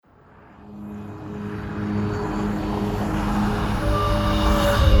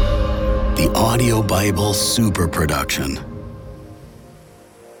Audio Bible Super Production.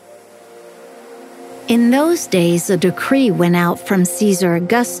 In those days, a decree went out from Caesar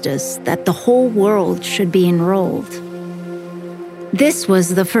Augustus that the whole world should be enrolled. This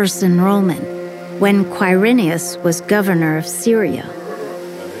was the first enrollment, when Quirinius was governor of Syria.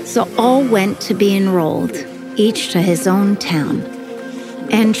 So all went to be enrolled, each to his own town.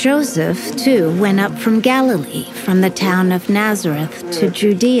 And Joseph, too, went up from Galilee, from the town of Nazareth to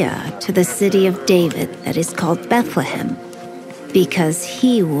Judea, to the city of David that is called Bethlehem, because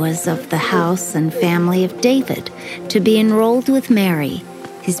he was of the house and family of David, to be enrolled with Mary,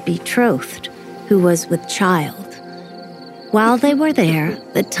 his betrothed, who was with child. While they were there,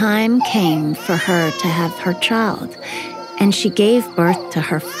 the time came for her to have her child, and she gave birth to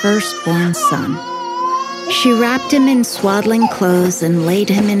her firstborn son. She wrapped him in swaddling clothes and laid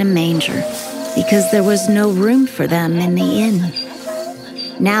him in a manger, because there was no room for them in the inn.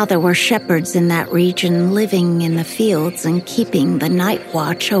 Now there were shepherds in that region living in the fields and keeping the night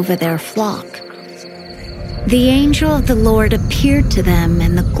watch over their flock. The angel of the Lord appeared to them,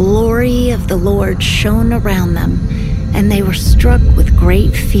 and the glory of the Lord shone around them, and they were struck with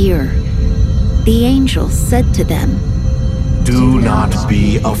great fear. The angel said to them, "Do not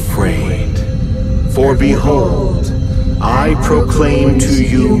be afraid. For behold, I proclaim to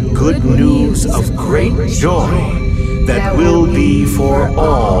you good news of great joy that will be for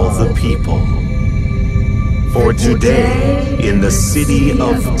all the people. For today, in the city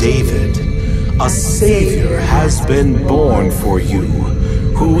of David, a Savior has been born for you,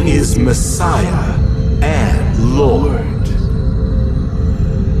 who is Messiah and Lord.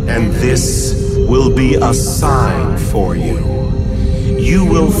 And this will be a sign for you. You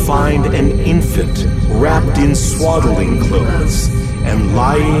will find an infant wrapped in swaddling clothes and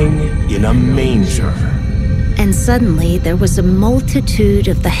lying in a manger." And suddenly there was a multitude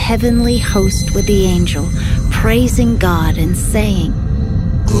of the heavenly host with the angel, praising God and saying,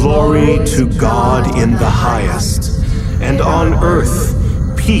 "Glory to God in the highest, and on earth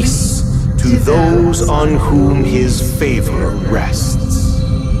peace to those on whom his favor rests."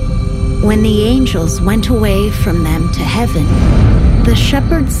 When the angels went away from them to heaven, the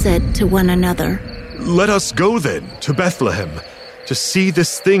shepherds said to one another, "Let us go then to Bethlehem to see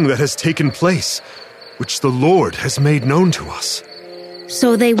this thing that has taken place, which the Lord has made known to us."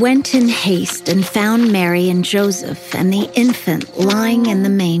 So they went in haste and found Mary and Joseph and the infant lying in the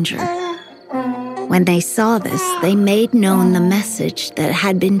manger. When they saw this, they made known the message that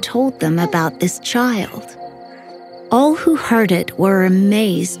had been told them about this child. All who heard it were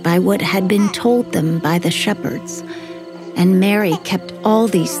amazed by what had been told them by the shepherds. And Mary kept all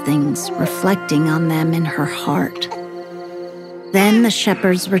these things, reflecting on them in her heart. Then the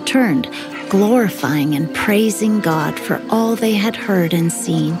shepherds returned, glorifying and praising God for all they had heard and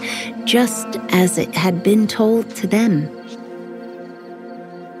seen, just as it had been told to them.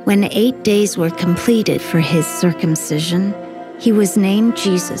 When 8 days were completed for his circumcision, he was named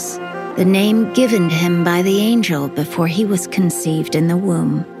Jesus, the name given to him by the angel before he was conceived in the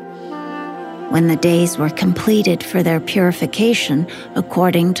womb. When the days were completed for their purification,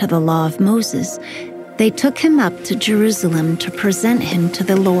 according to the law of Moses, they took him up to Jerusalem to present him to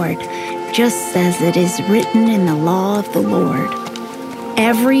the Lord, just as it is written in the law of the Lord.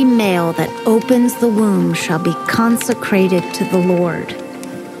 Every male that opens the womb shall be consecrated to the Lord.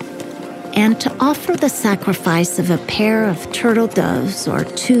 And to offer the sacrifice of a pair of turtle doves or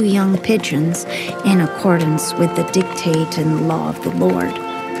 2 young pigeons, in accordance with the dictate in the law of the Lord.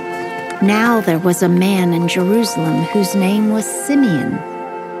 Now there was a man in Jerusalem whose name was Simeon.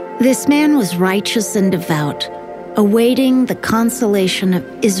 This man was righteous and devout, awaiting the consolation of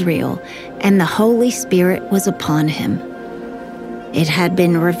Israel, and the Holy Spirit was upon him. It had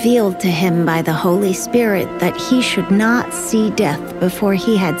been revealed to him by the Holy Spirit that he should not see death before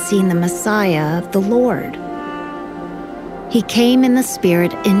he had seen the Messiah of the Lord. He came in the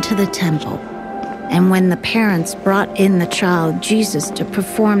Spirit into the temple. And when the parents brought in the child Jesus to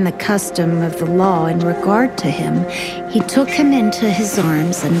perform the custom of the law in regard to him, he took him into his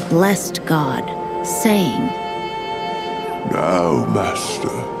arms and blessed God, saying, "Now,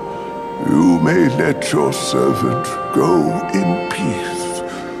 Master, you may let your servant go in peace,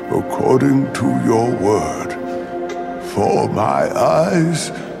 according to your word. For my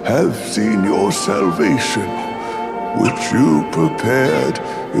eyes have seen your salvation, which you prepared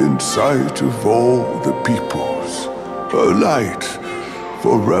in sight of all the peoples, a light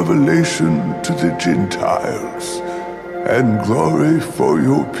for revelation to the Gentiles, and glory for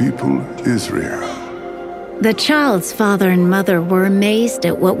your people Israel." The child's father and mother were amazed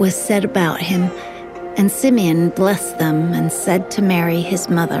at what was said about him, and Simeon blessed them and said to Mary his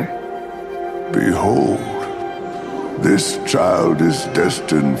mother, Behold, this child is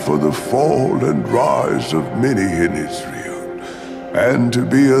destined for the fall and rise of many in Israel, and to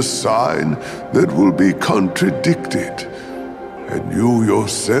be a sign that will be contradicted, and you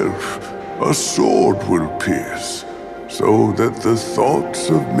yourself a sword will pierce, so that the thoughts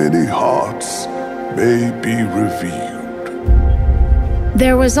of many hearts may be revealed.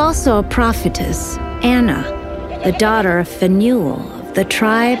 There was also a prophetess, Anna, the daughter of Phanuel of the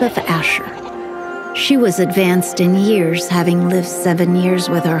tribe of Asher. She was advanced in years, having lived 7 years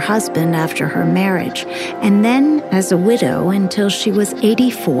with her husband after her marriage, and then as a widow until she was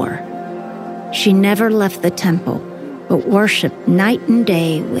 84. She never left the temple, but worshipped night and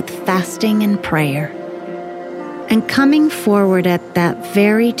day with fasting and prayer. And coming forward at that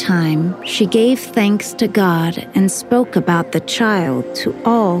very time, she gave thanks to God and spoke about the child to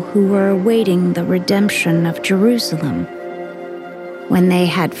all who were awaiting the redemption of Jerusalem. When they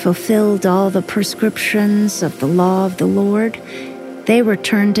had fulfilled all the prescriptions of the law of the Lord, they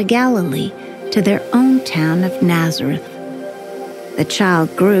returned to Galilee, to their own town of Nazareth. The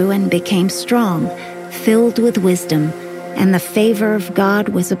child grew and became strong, filled with wisdom, and the favor of God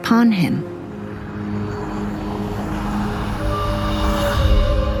was upon him.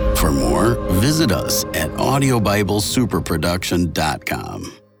 For more, visit us at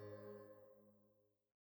audiobiblesuperproduction.com.